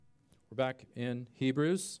We're back in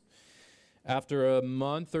Hebrews. After a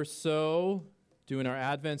month or so doing our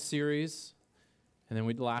Advent series, and then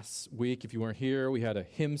last week, if you weren't here, we had a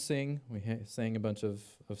hymn sing. We sang a bunch of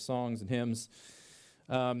songs and hymns.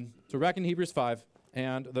 So we're back in Hebrews 5,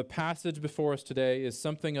 and the passage before us today is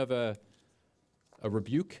something of a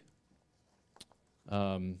rebuke,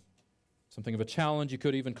 something of a challenge. You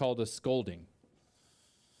could even call it a scolding.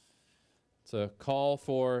 It's a call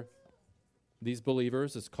for these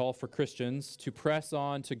believers, it's a call for Christians to press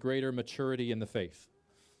on to greater maturity in the faith.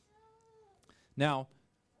 Now,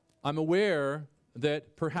 I'm aware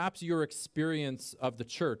that perhaps your experience of the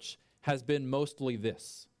church has been mostly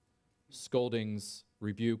this: scoldings,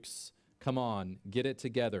 rebukes, come on, get it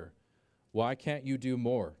together. Why can't you do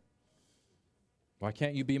more? Why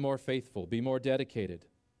can't you be more faithful, be more dedicated?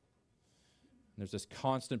 And there's this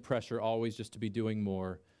constant pressure always just to be doing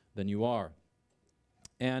more than you are.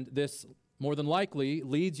 And this more than likely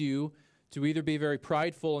leads you to either be very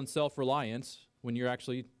prideful and self-reliant when you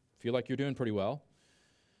actually feel like you're doing pretty well,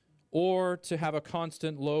 or to have a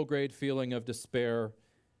constant low-grade feeling of despair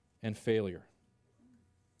and failure.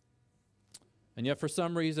 And yet for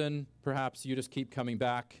some reason, perhaps you just keep coming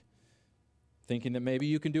back thinking that maybe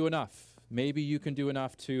you can do enough. Maybe you can do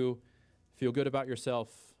enough to feel good about yourself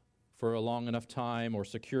for a long enough time or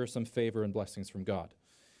secure some favor and blessings from God.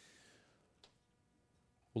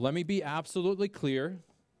 Well, let me be absolutely clear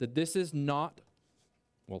that this is not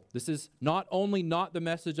only not the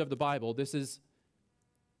message of the Bible, this is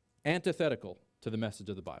antithetical to the message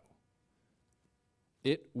of the Bible.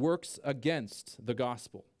 It works against the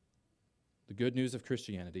gospel, the good news of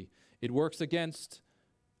Christianity. It works against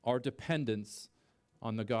our dependence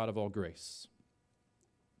on the God of all grace.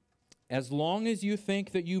 As long as you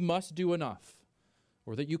think that you must do enough,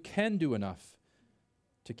 or that you can do enough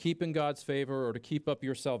to keep in God's favor or to keep up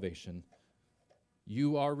your salvation,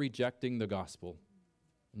 you are rejecting the gospel,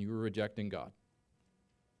 and you are rejecting God.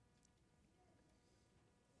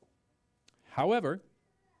 However,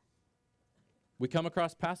 we come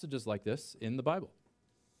across passages like this in the Bible.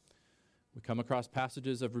 We come across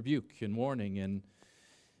passages of rebuke and warning and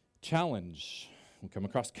challenge. We come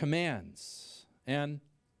across commands, and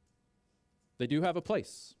they do have a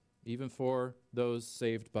place, even for those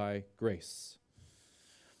saved by grace.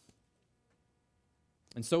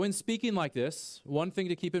 And so in speaking like this, one thing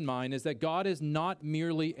to keep in mind is that God is not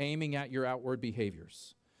merely aiming at your outward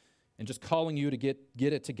behaviors and just calling you to get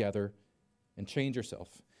it together and change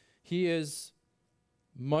yourself. He is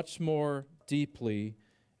much more deeply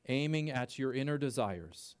aiming at your inner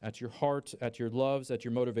desires, at your heart, at your loves, at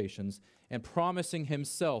your motivations, and promising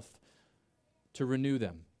himself to renew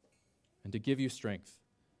them and to give you strength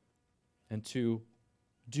and to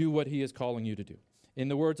do what he is calling you to do. In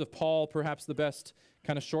the words of Paul, perhaps the best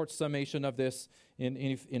kind of short summation of this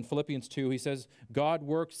in Philippians 2, he says, God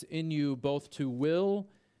works in you both to will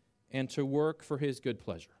and to work for his good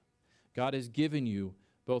pleasure. God has given you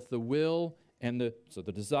both the will and the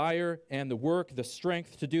desire and the work, the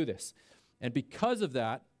strength to do this. And because of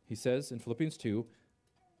that, he says in Philippians 2,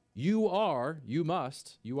 you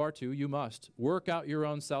must work out your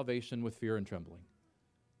own salvation with fear and trembling,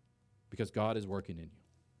 because God is working in you.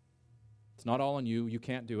 It's not all on you. You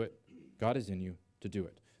can't do it. God is in you to do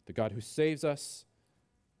it. The God who saves us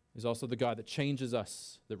is also the God that changes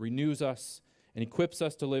us, that renews us, and equips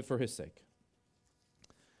us to live for his sake.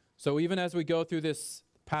 So even as we go through this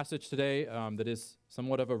passage today that is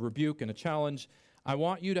somewhat of a rebuke and a challenge, I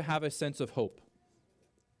want you to have a sense of hope.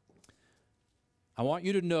 I want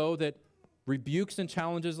you to know that rebukes and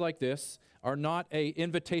challenges like this are not an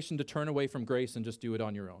invitation to turn away from grace and just do it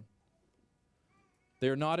on your own. They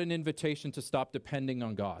are not an invitation to stop depending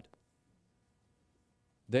on God.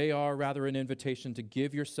 They are rather an invitation to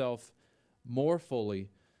give yourself more fully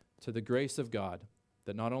to the grace of God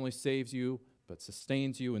that not only saves you, but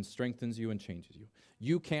sustains you and strengthens you and changes you.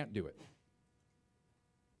 You can't do it,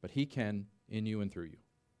 but he can in you and through you,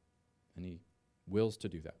 and he wills to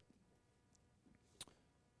do that.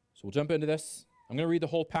 So we'll jump into this. I'm going to read the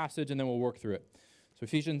whole passage and then we'll work through it. So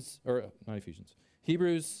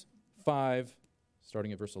Hebrews 5,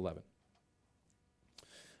 starting at verse 11.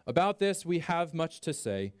 About this we have much to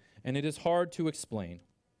say, and it is hard to explain,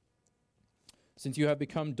 since you have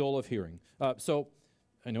become dull of hearing. So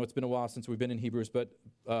I know it's been a while since we've been in Hebrews, but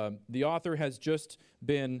the author has just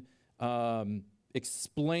been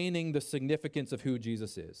explaining the significance of who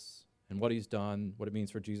Jesus is and what he's done, what it means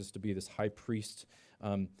for Jesus to be this high priest.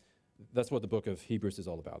 That's what the book of Hebrews is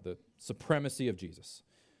all about, the supremacy of Jesus.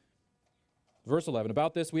 Verse 11,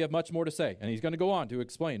 about this we have much more to say. And he's going to go on to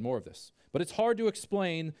explain more of this. But it's hard to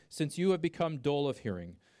explain since you have become dull of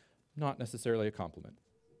hearing. Not necessarily a compliment.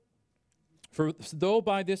 For though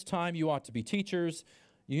by this time you ought to be teachers,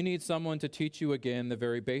 you need someone to teach you again the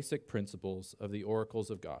very basic principles of the oracles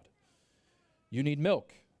of God. You need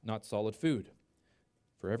milk, not solid food.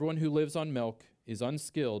 For everyone who lives on milk is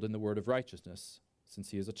unskilled in the word of righteousness,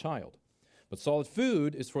 since he is a child. But solid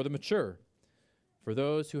food is for the mature, for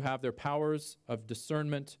those who have their powers of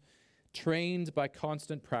discernment trained by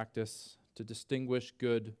constant practice to distinguish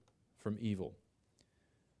good from evil.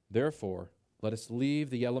 Therefore, let us leave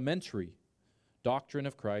the elementary doctrine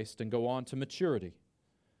of Christ and go on to maturity,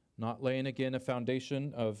 not laying again a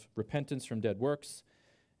foundation of repentance from dead works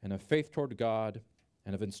and of faith toward God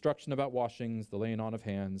and of instruction about washings, the laying on of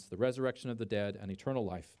hands, the resurrection of the dead, and eternal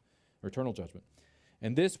life, or eternal judgment.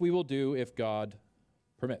 And this we will do if God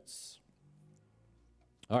permits.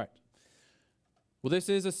 All right. Well, this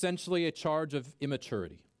is essentially a charge of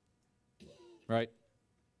immaturity, right?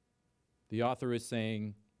 The author is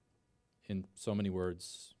saying, in so many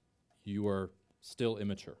words, you are still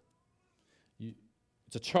immature.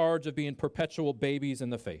 It's a charge of being perpetual babies in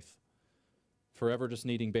the faith, forever just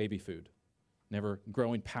needing baby food, never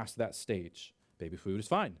growing past that stage. Baby food is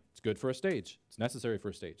fine. It's good for a stage. It's necessary for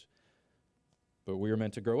a stage. But we are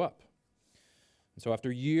meant to grow up. And so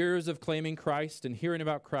after years of claiming Christ and hearing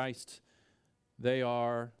about Christ, they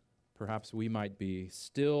are, perhaps we might be,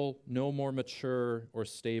 still no more mature or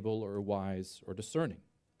stable or wise or discerning.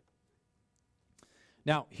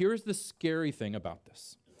 Now, here's the scary thing about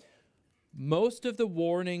this. Most of the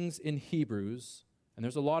warnings in Hebrews, and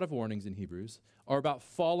there's a lot of warnings in Hebrews, are about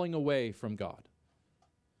falling away from God.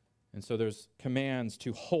 And so there's commands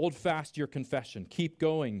to hold fast your confession, keep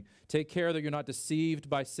going, take care that you're not deceived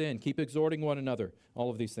by sin, keep exhorting one another, all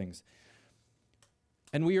of these things.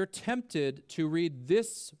 And we are tempted to read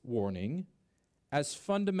this warning as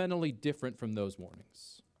fundamentally different from those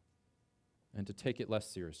warnings and to take it less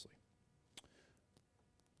seriously.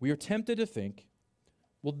 We are tempted to think,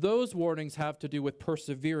 well, those warnings have to do with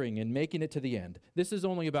persevering and making it to the end. This is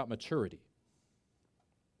only about maturity.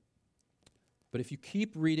 But if you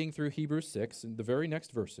keep reading through Hebrews 6, in the very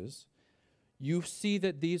next verses, you see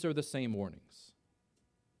that these are the same warnings.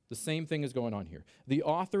 The same thing is going on here. The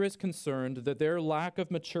author is concerned that their lack of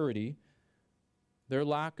maturity, their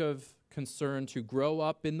lack of concern to grow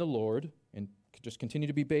up in the Lord and just continue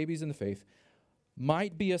to be babies in the faith,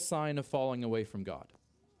 might be a sign of falling away from God.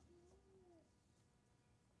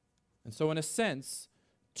 And so in a sense,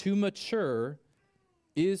 to mature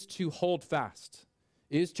is to hold fast,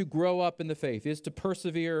 is to grow up in the faith, is to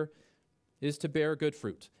persevere, is to bear good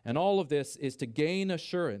fruit. And all of this is to gain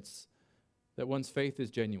assurance that one's faith is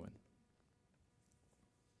genuine.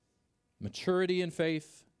 Maturity in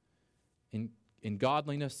faith, in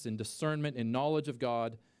godliness, in discernment, in knowledge of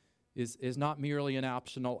God is not merely an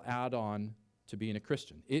optional add-on to being a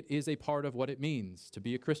Christian. It is a part of what it means to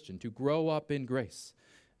be a Christian, to grow up in grace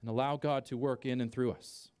and allow God to work in and through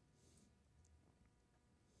us.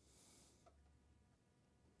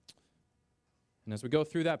 And as we go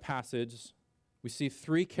through that passage, we see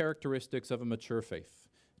three characteristics of a mature faith.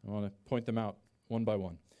 I want to point them out one by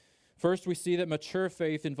one. First, we see that mature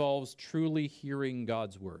faith involves truly hearing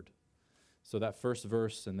God's word. So that first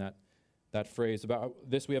verse and that phrase, about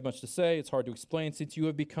this we have much to say, it's hard to explain, since you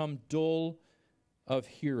have become dull of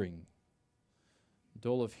hearing.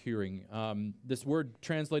 Dull of hearing. This word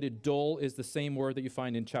translated dull is the same word that you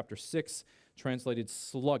find in chapter 6, translated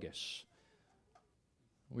sluggish.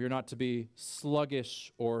 We are not to be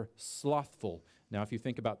sluggish or slothful. Now, if you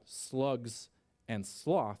think about slugs and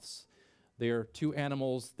sloths, they are two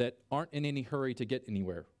animals that aren't in any hurry to get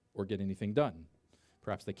anywhere or get anything done.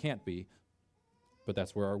 Perhaps they can't be, but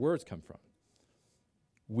that's where our words come from.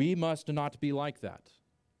 We must not be like that,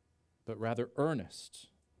 but rather earnest.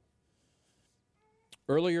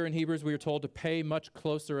 Earlier in Hebrews, we are told to pay much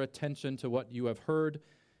closer attention to what you have heard,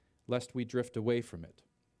 lest we drift away from it.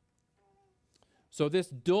 So this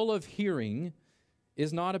dull of hearing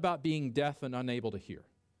is not about being deaf and unable to hear.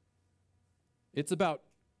 It's about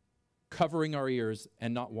covering our ears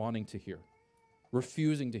and not wanting to hear,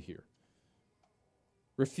 refusing to hear.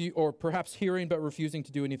 Or perhaps hearing but refusing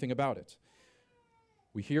to do anything about it.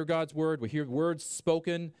 We hear God's word, we hear words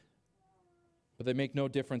spoken, but they make no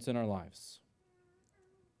difference in our lives.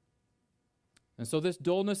 And so this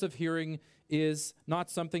dullness of hearing is not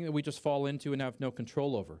something that we just fall into and have no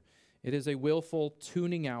control over. It is a willful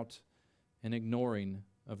tuning out and ignoring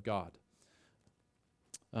of God.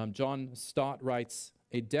 John Stott writes,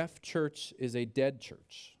 "A deaf church is a dead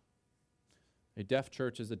church." A deaf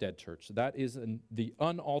church is a dead church. That is the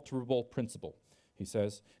unalterable principle. He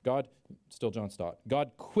says, still John Stott,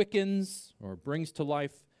 God quickens or brings to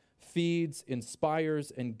life, feeds, inspires,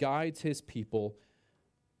 and guides his people,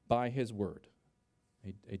 by his word.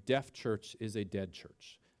 A deaf church is a dead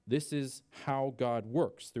church. This is how God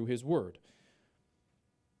works, through his word.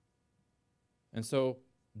 And so,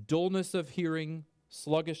 dullness of hearing,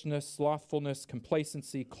 sluggishness, slothfulness,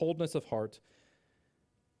 complacency, coldness of heart,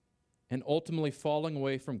 and ultimately falling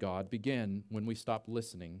away from God begin when we stop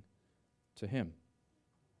listening to him.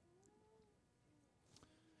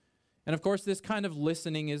 And of course, this kind of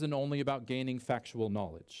listening isn't only about gaining factual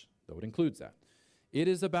knowledge, though it includes that. It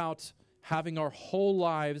is about having our whole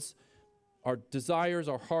lives, our desires,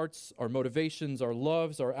 our hearts, our motivations, our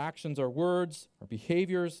loves, our actions, our words, our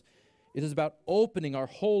behaviors. It is about opening our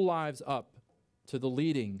whole lives up to the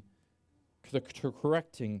leading, to the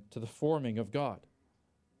correcting, to the forming of God.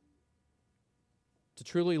 To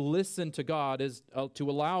truly listen to God is to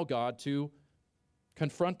allow God to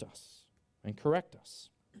confront us and correct us.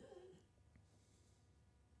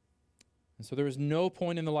 And so there is no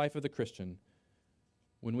point in the life of the Christian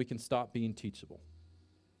when we can stop being teachable,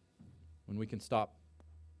 when we can stop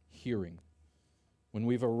hearing, when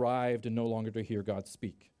we've arrived and no longer to hear God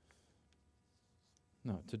speak.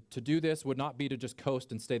 No, to do this would not be to just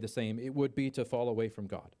coast and stay the same. It would be to fall away from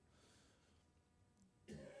God.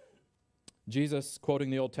 Jesus,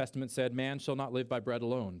 quoting the Old Testament, said, "Man shall not live by bread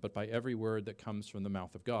alone, but by every word that comes from the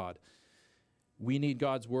mouth of God." We need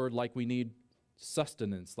God's word like we need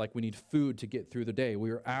sustenance, like we need food to get through the day.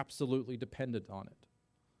 We are absolutely dependent on it.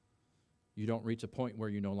 You don't reach a point where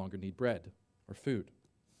you no longer need bread or food.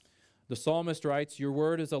 The psalmist writes, "Your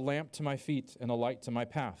word is a lamp to my feet and a light to my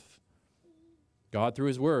path." God, through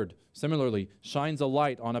his word, similarly, shines a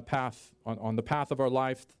light on a path, on the path of our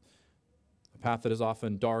life, a path that is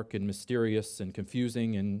often dark and mysterious and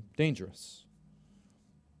confusing and dangerous.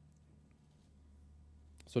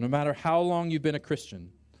 So no matter how long you've been a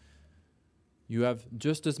Christian, you have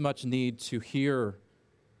just as much need to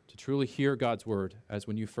truly hear God's word as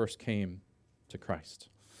when you first came to Christ.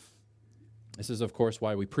 This is, of course,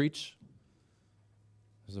 why we preach.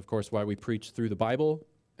 This is, of course, why we preach through the Bible,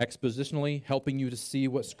 expositionally, helping you to see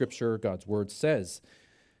what Scripture, God's word, says.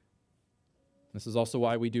 This is also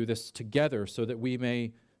why we do this together, so that we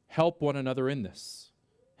may help one another in this,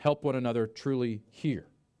 help one another truly hear.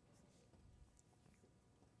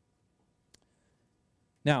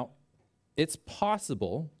 Now, it's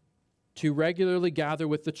possible to regularly gather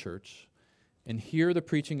with the church and hear the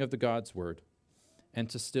preaching of the God's word and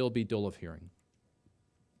to still be dull of hearing.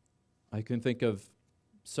 I can think of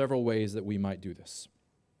several ways that we might do this.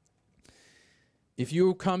 If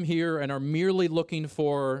you come here and are merely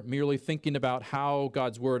thinking about how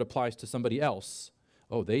God's word applies to somebody else,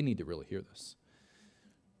 oh, they need to really hear this,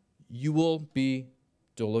 you will be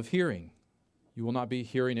dull of hearing. You will not be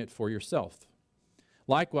hearing it for yourself.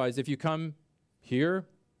 Likewise, if you come here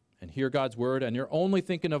and hear God's word and you're only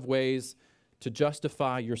thinking of ways to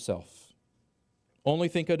justify yourself, only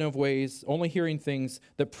hearing things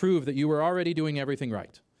that prove that you were already doing everything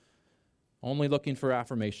right, only looking for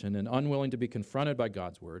affirmation and unwilling to be confronted by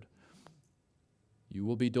God's word, you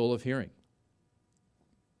will be dull of hearing.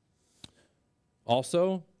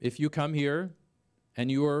 Also, if you come here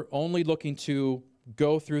and you are only looking to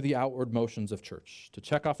go through the outward motions of church, to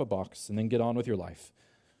check off a box and then get on with your life,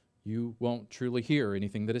 you won't truly hear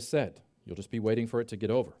anything that is said. You'll just be waiting for it to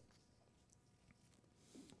get over.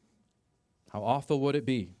 How awful would it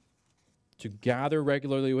be to gather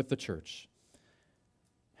regularly with the church,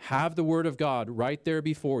 have the word of God right there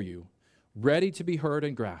before you, ready to be heard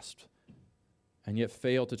and grasped, and yet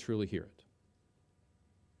fail to truly hear it?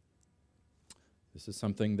 This is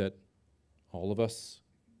something that all of us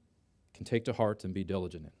can take to heart and be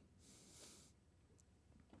diligent in.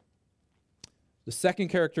 The second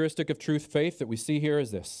characteristic of truth faith that we see here is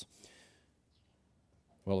this.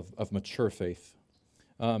 Of mature faith.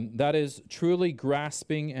 That is truly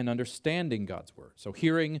grasping and understanding God's word. So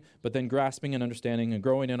hearing, but then grasping and understanding and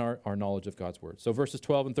growing in our knowledge of God's word. So verses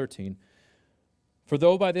 12 and 13. "For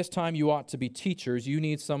though by this time you ought to be teachers, you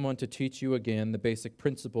need someone to teach you again the basic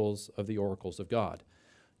principles of the oracles of God.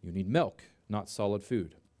 You need milk, not solid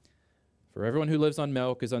food. For everyone who lives on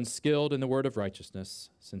milk is unskilled in the word of righteousness,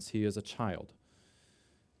 since he is a child."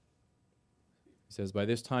 He says, by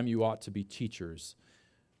this time you ought to be teachers,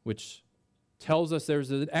 which tells us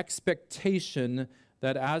there's an expectation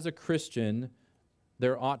that as a Christian,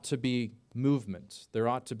 there ought to be movement, there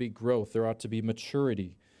ought to be growth, there ought to be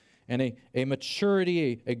maturity. And a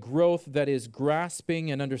maturity, a growth that is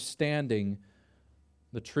grasping and understanding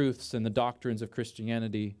the truths and the doctrines of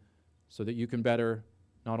Christianity so that you can better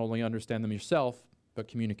not only understand them yourself, but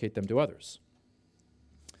communicate them to others.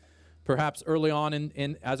 Perhaps early on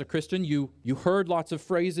as a Christian, you heard lots of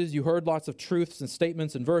phrases, you heard lots of truths and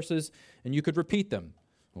statements and verses, and you could repeat them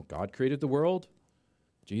Well, God created the world.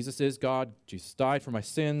 Jesus is God. Jesus died for my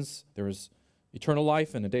sins. There is eternal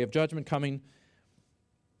life and a day of judgment coming.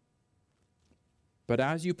 But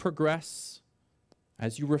as you progress,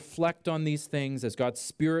 as you reflect on these things, as God's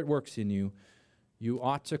Spirit works in you, you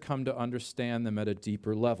ought to come to understand them at a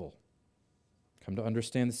deeper level. Come to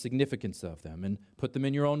understand the significance of them and put them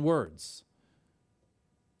in your own words.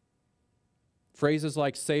 Phrases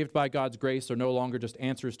like saved by God's grace are no longer just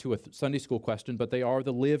answers to a Sunday school question, but they are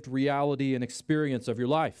the lived reality and experience of your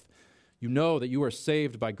life. You know that you are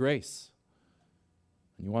saved by grace,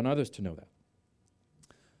 and you want others to know that.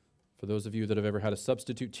 For those of you that have ever had a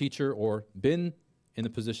substitute teacher or been in the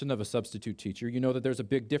position of a substitute teacher, you know that there's a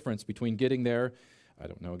big difference between getting there. I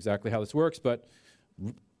don't know exactly how this works, but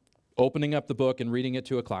opening up the book and reading it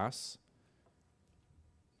to a class.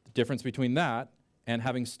 The difference between that and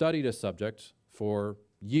having studied a subject for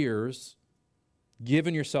years,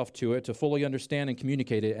 given yourself to it to fully understand and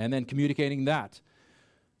communicate it, and then communicating that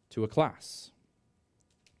to a class.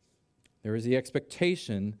 There is the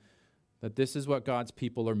expectation that this is what God's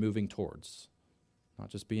people are moving towards. Not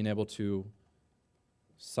just being able to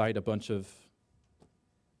cite a bunch of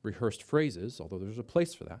rehearsed phrases, although there's a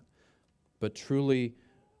place for that, but truly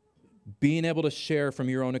being able to share from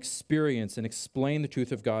your own experience and explain the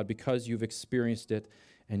truth of God because you've experienced it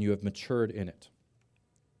and you have matured in it.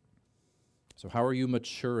 So how are you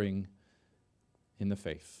maturing in the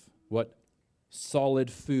faith? What solid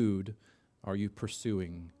food are you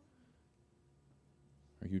pursuing?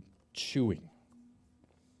 Are you chewing?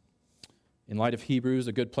 In light of Hebrews,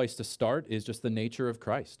 a good place to start is just the nature of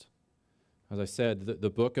Christ. As I said, the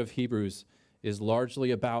book of Hebrews is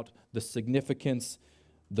largely about the significance,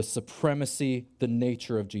 the supremacy, the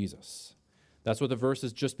nature of Jesus. That's what the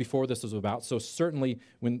verses just before this was about. So certainly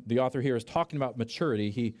when the author here is talking about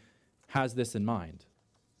maturity, he has this in mind.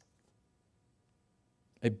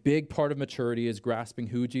 A big part of maturity is grasping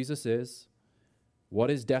who Jesus is, what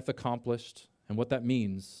his death accomplished, and what that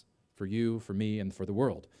means for you, for me, and for the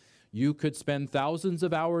world. You could spend thousands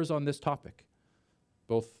of hours on this topic,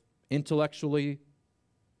 both intellectually,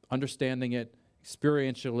 understanding it,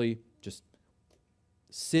 experientially, just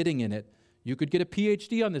sitting in it. You could get a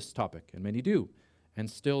PhD on this topic, and many do, and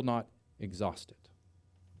still not exhaust it.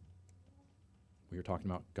 We are talking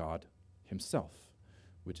about God himself,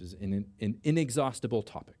 which is an inexhaustible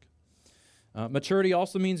topic. Maturity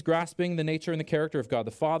also means grasping the nature and the character of God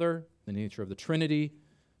the Father, the nature of the Trinity,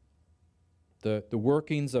 the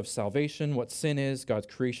workings of salvation, what sin is, God's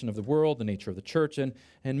creation of the world, the nature of the church, and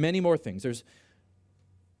many more things. There's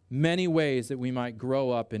many ways that we might grow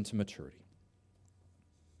up into maturity.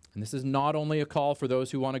 And this is not only a call for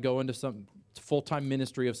those who want to go into some full-time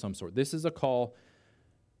ministry of some sort. This is a call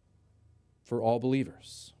for all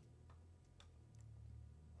believers.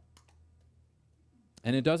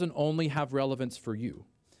 And it doesn't only have relevance for you.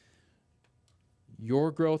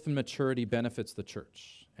 Your growth and maturity benefits the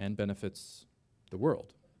church and benefits the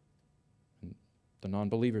world, and the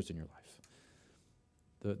non-believers in your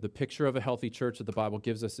life. The picture of a healthy church that the Bible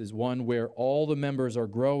gives us is one where all the members are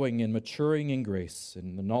growing and maturing in grace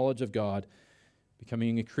and the knowledge of God,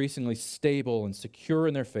 becoming increasingly stable and secure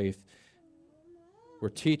in their faith,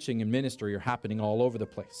 where teaching and ministry are happening all over the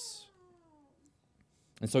place.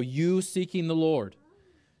 And so you seeking the Lord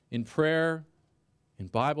in prayer, in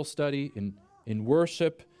Bible study, in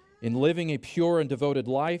worship, in living a pure and devoted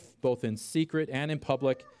life, both in secret and in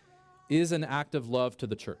public, is an act of love to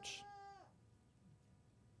the church.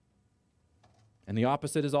 And the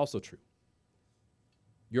opposite is also true.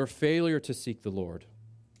 Your failure to seek the Lord,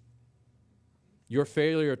 your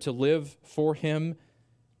failure to live for him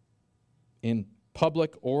in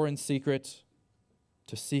public or in secret,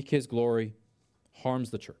 to seek his glory,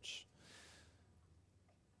 harms the church.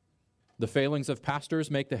 The failings of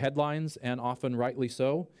pastors make the headlines, and often rightly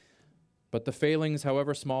so, but the failings,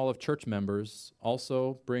 however small, of church members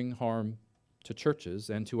also bring harm to churches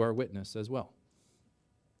and to our witness as well.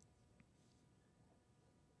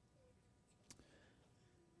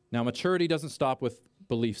 Now, maturity doesn't stop with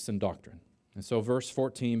beliefs and doctrine. And so verse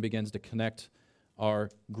 14 begins to connect our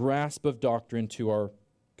grasp of doctrine to our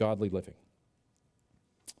godly living.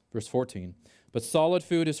 Verse 14, but solid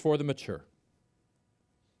food is for the mature.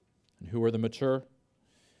 And who are the mature?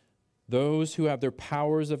 Those who have their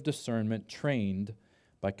powers of discernment trained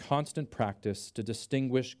by constant practice to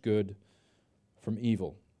distinguish good from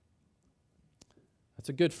evil. That's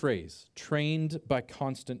a good phrase, trained by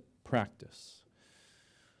constant practice.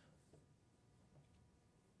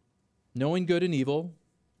 Knowing good and evil,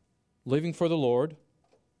 living for the Lord,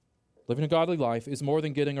 living a godly life is more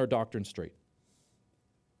than getting our doctrine straight.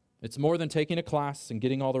 It's more than taking a class and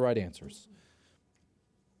getting all the right answers.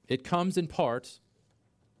 It comes in part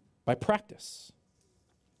by practice,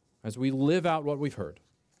 as we live out what we've heard.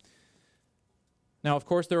 Now, of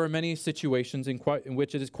course, there are many situations in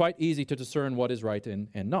which it is quite easy to discern what is right and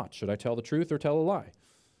not. Should I tell the truth or tell a lie?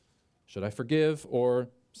 Should I forgive or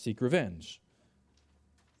seek revenge?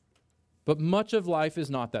 But much of life is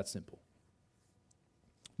not that simple.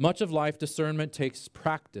 Much of life, discernment takes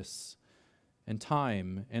practice and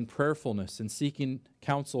time and prayerfulness and seeking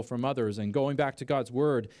counsel from others and going back to God's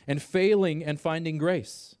word and failing and finding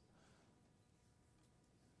grace.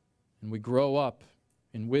 And we grow up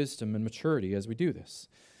in wisdom and maturity as we do this.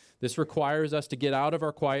 This requires us to get out of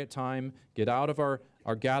our quiet time, get out of our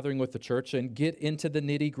gathering with the church, and get into the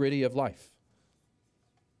nitty-gritty of life.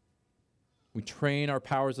 We train our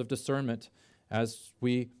powers of discernment as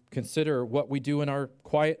we consider what we do in our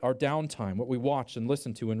quiet, our downtime, what we watch and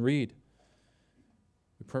listen to and read.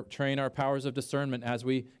 We train our powers of discernment as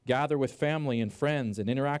we gather with family and friends and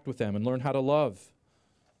interact with them and learn how to love.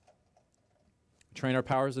 We train our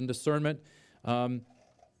powers in discernment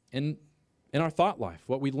in our thought life,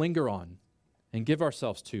 what we linger on and give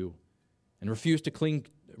ourselves to and refuse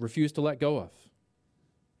to let go of.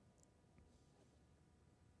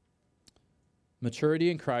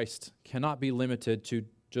 Maturity in Christ cannot be limited to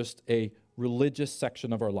just a religious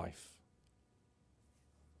section of our life,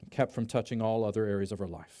 kept from touching all other areas of our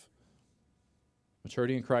life.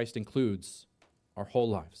 Maturity in Christ includes our whole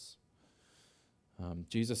lives.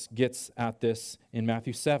 Jesus gets at this in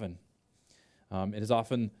Matthew 7. It is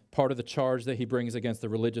often part of the charge that he brings against the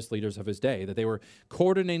religious leaders of his day, that they were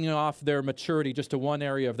cordoning off their maturity just to one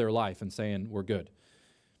area of their life and saying, we're good.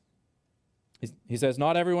 He says,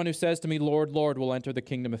 "Not everyone who says to me, 'Lord, Lord,' will enter the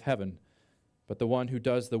kingdom of heaven, but the one who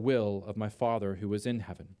does the will of my Father who is in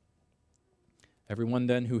heaven. Everyone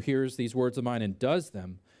then who hears these words of mine and does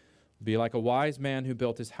them will be like a wise man who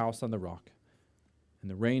built his house on the rock.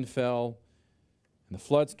 And the rain fell, and the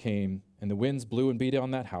floods came, and the winds blew and beat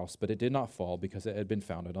on that house, but it did not fall because it had been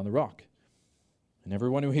founded on the rock. And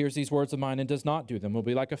everyone who hears these words of mine and does not do them will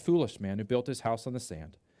be like a foolish man who built his house on the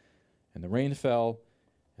sand. And the rain fell,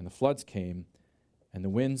 and the floods came, and the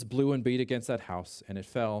winds blew and beat against that house, and it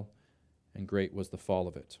fell, and great was the fall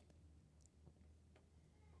of it."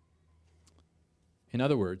 In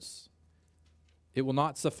other words, it will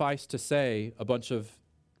not suffice to say a bunch of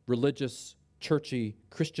religious, churchy,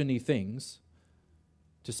 Christian-y things,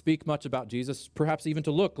 to speak much about Jesus, perhaps even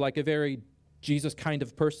to look like a very Jesus kind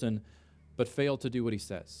of person, but fail to do what he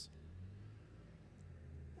says.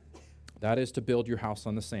 That is to build your house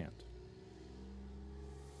on the sand.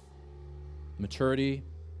 Maturity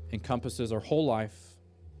encompasses our whole life,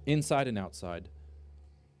 inside and outside,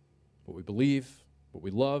 what we believe, what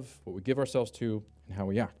we love, what we give ourselves to, and how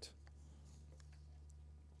we act.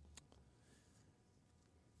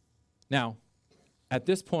 Now, at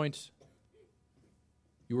this point,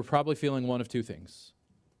 you were probably feeling one of two things.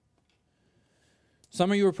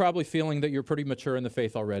 Some of you are probably feeling that you're pretty mature in the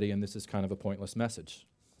faith already, and this is kind of a pointless message.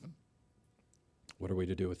 What are we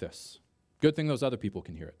to do with this? Good thing those other people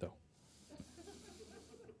can hear it, though.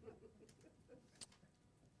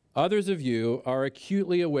 Others of you are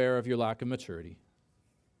acutely aware of your lack of maturity,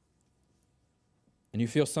 and you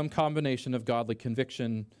feel some combination of godly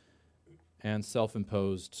conviction and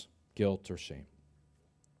self-imposed guilt or shame.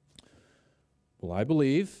 Well, I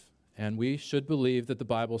believe, and we should believe, that the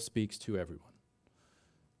Bible speaks to everyone.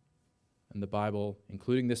 And the Bible,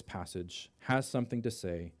 including this passage, has something to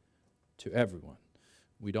say to everyone.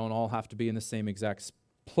 We don't all have to be in the same exact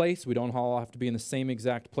place. We don't all have to be in the same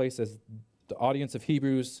exact place as the audience of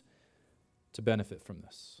Hebrews to benefit from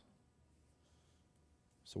this.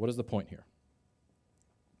 So what is the point here?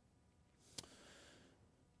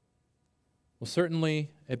 Well,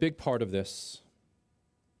 certainly a big part of this,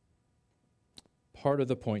 part of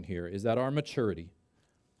the point here, is that our maturity,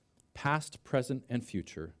 past, present, and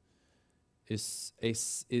future, is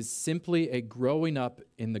simply a growing up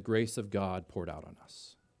in the grace of God poured out on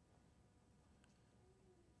us.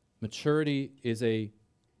 Maturity is a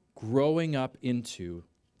growing up into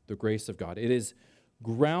the grace of God. It is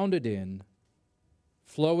grounded in,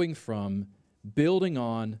 flowing from, building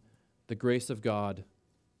on the grace of God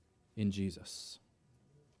in Jesus.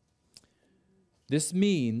 This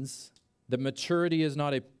means that maturity is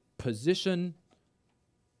not a position,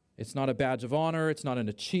 it's not a badge of honor, it's not an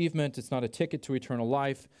achievement, it's not a ticket to eternal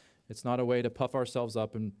life, it's not a way to puff ourselves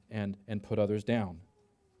up and put others down.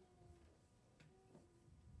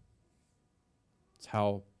 It's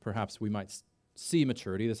how perhaps we might see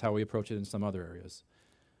maturity. That's how we approach it in some other areas.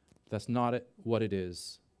 That's not what it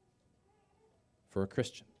is for a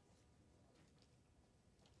Christian.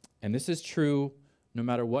 And this is true no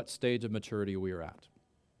matter what stage of maturity we are at.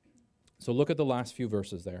 So look at the last few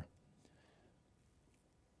verses there.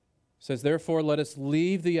 It says, therefore, let us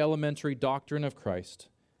leave the elementary doctrine of Christ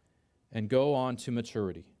and go on to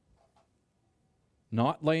maturity,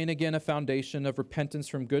 not laying again a foundation of repentance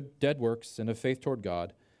from good dead works and of faith toward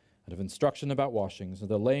God, and of instruction about washings, and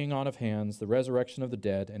the laying on of hands, the resurrection of the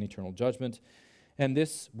dead, and eternal judgment. And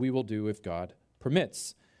this we will do if God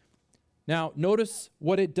permits. Now, notice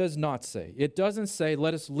what it does not say. It doesn't say,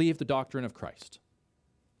 let us leave the doctrine of Christ.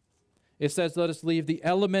 It says, let us leave the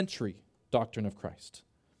elementary doctrine of Christ.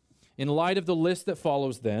 In light of the list that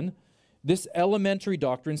follows then, this elementary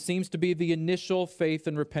doctrine seems to be the initial faith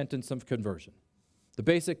and repentance of conversion, the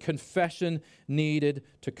basic confession needed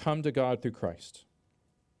to come to God through Christ.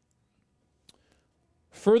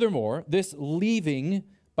 Furthermore, this leaving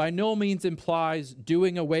by no means implies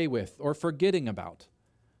doing away with or forgetting about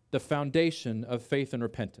the foundation of faith and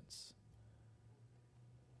repentance,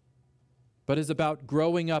 but is about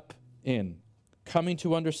growing up in, coming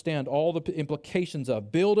to understand all the implications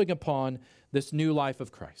of, building upon this new life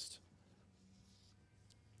of Christ.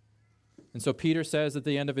 And so Peter says at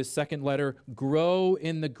the end of his second letter, grow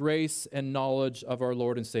in the grace and knowledge of our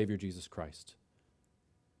Lord and Savior Jesus Christ.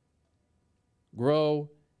 Grow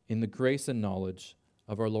in the grace and knowledge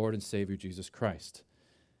of our Lord and Savior Jesus Christ.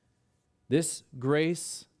 This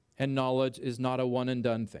grace and knowledge is not a one and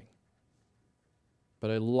done thing, but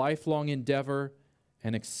a lifelong endeavor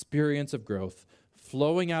and experience of growth,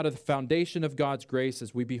 flowing out of the foundation of God's grace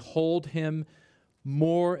as we behold Him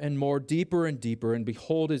more and more, deeper and deeper, and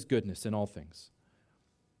behold His goodness in all things.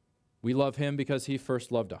 We love Him because He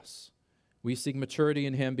first loved us. We seek maturity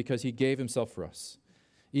in Him because He gave Himself for us.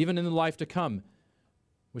 Even in the life to come,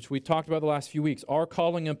 which we talked about the last few weeks, our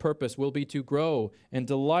calling and purpose will be to grow and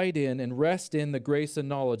delight in and rest in the grace and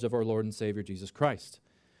knowledge of our Lord and Savior Jesus Christ.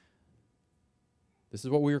 This is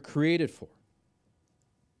what we were created for.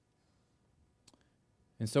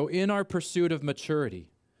 And so in our pursuit of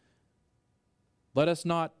maturity, let us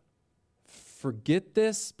not forget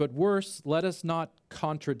this, but worse, let us not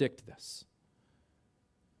contradict this.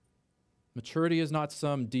 Maturity is not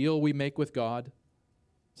some deal we make with God.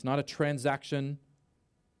 It's not a transaction.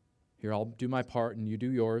 Here, I'll do my part and you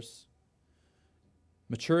do yours.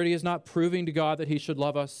 Maturity is not proving to God that He should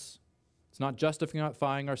love us. It's not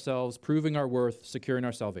justifying ourselves, proving our worth, securing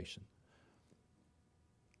our salvation.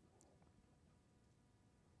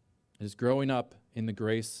 It is growing up in the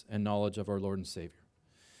grace and knowledge of our Lord and Savior.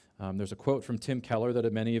 There's a quote from Tim Keller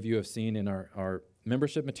that many of you have seen in our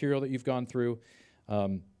membership material that you've gone through.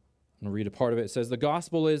 I'm going to read a part of it. It says, the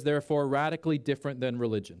gospel is therefore radically different than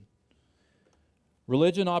religion.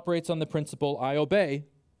 Religion operates on the principle, I obey,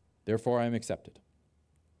 therefore I am accepted.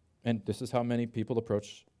 And this is how many people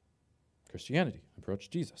approach Christianity, approach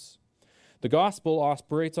Jesus. The gospel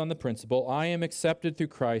operates on the principle, I am accepted through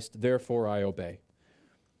Christ, therefore I obey.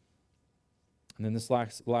 And then this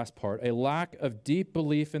last part, a lack of deep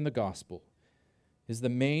belief in the gospel is the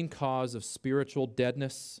main cause of spiritual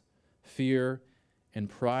deadness, fear, and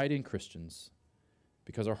pride in Christians,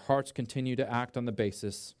 because our hearts continue to act on the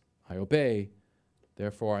basis, I obey,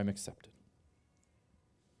 therefore I'm accepted.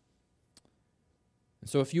 And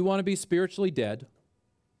so if you want to be spiritually dead,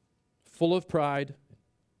 full of pride,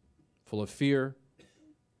 full of fear,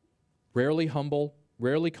 rarely humble,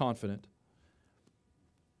 rarely confident,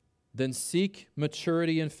 then seek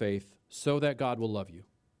maturity in faith so that God will love you,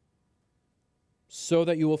 so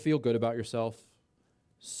that you will feel good about yourself,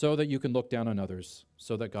 so that you can look down on others,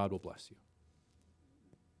 so that God will bless you.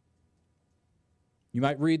 You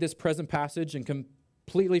might read this present passage and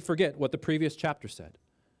completely forget what the previous chapter said,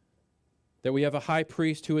 that we have a high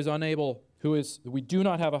priest who is unable, we do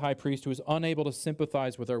not have a high priest who is unable to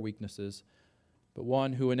sympathize with our weaknesses, but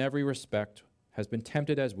one who in every respect has been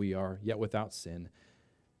tempted as we are, yet without sin.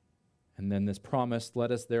 And then this promise,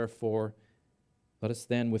 let us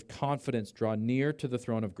then with confidence draw near to the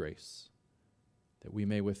throne of grace, that we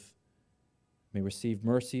may receive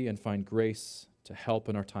mercy and find grace to help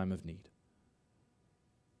in our time of need.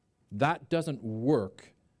 That doesn't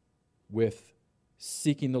work with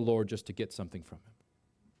seeking the Lord just to get something from Him.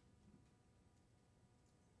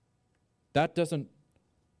 That doesn't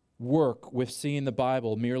work with seeing the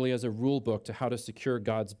Bible merely as a rule book to how to secure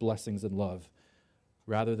God's blessings and love,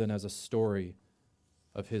 rather than as a story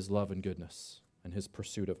of His love and goodness and His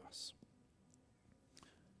pursuit of us.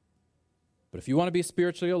 But if you want to be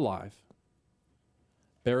spiritually alive,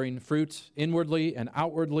 bearing fruit inwardly and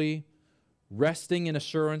outwardly, resting in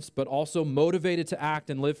assurance, but also motivated to act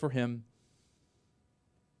and live for Him,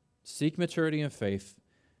 seek maturity in faith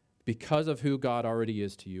because of who God already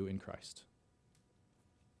is to you in Christ.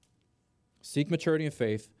 Seek maturity in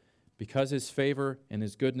faith because his favor and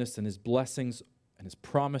his goodness and his blessings and his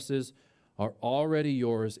promises are already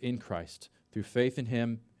yours in Christ through faith in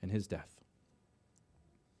him and his death.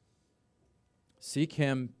 Seek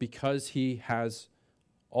him because he has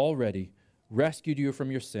already rescued you from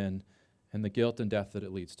your sin and the guilt and death that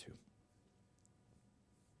it leads to.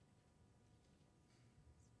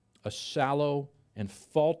 A shallow and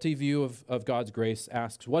faulty view of God's grace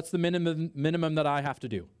asks, what's the minimum that I have to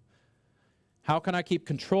do? How can I keep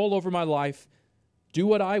control over my life, do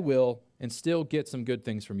what I will, and still get some good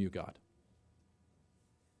things from you, God?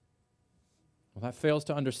 Well, that fails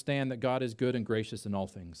to understand that God is good and gracious in all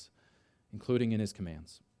things, including in his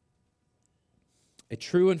commands. A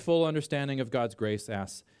true and full understanding of God's grace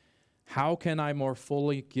asks, how can I more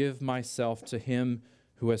fully give myself to him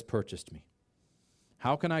who has purchased me?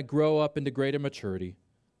 How can I grow up into greater maturity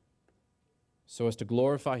so as to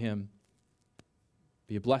glorify him,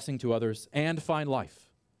 be a blessing to others, and find life,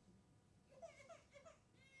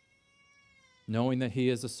 knowing that he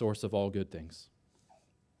is the source of all good things?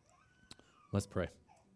 Let's pray.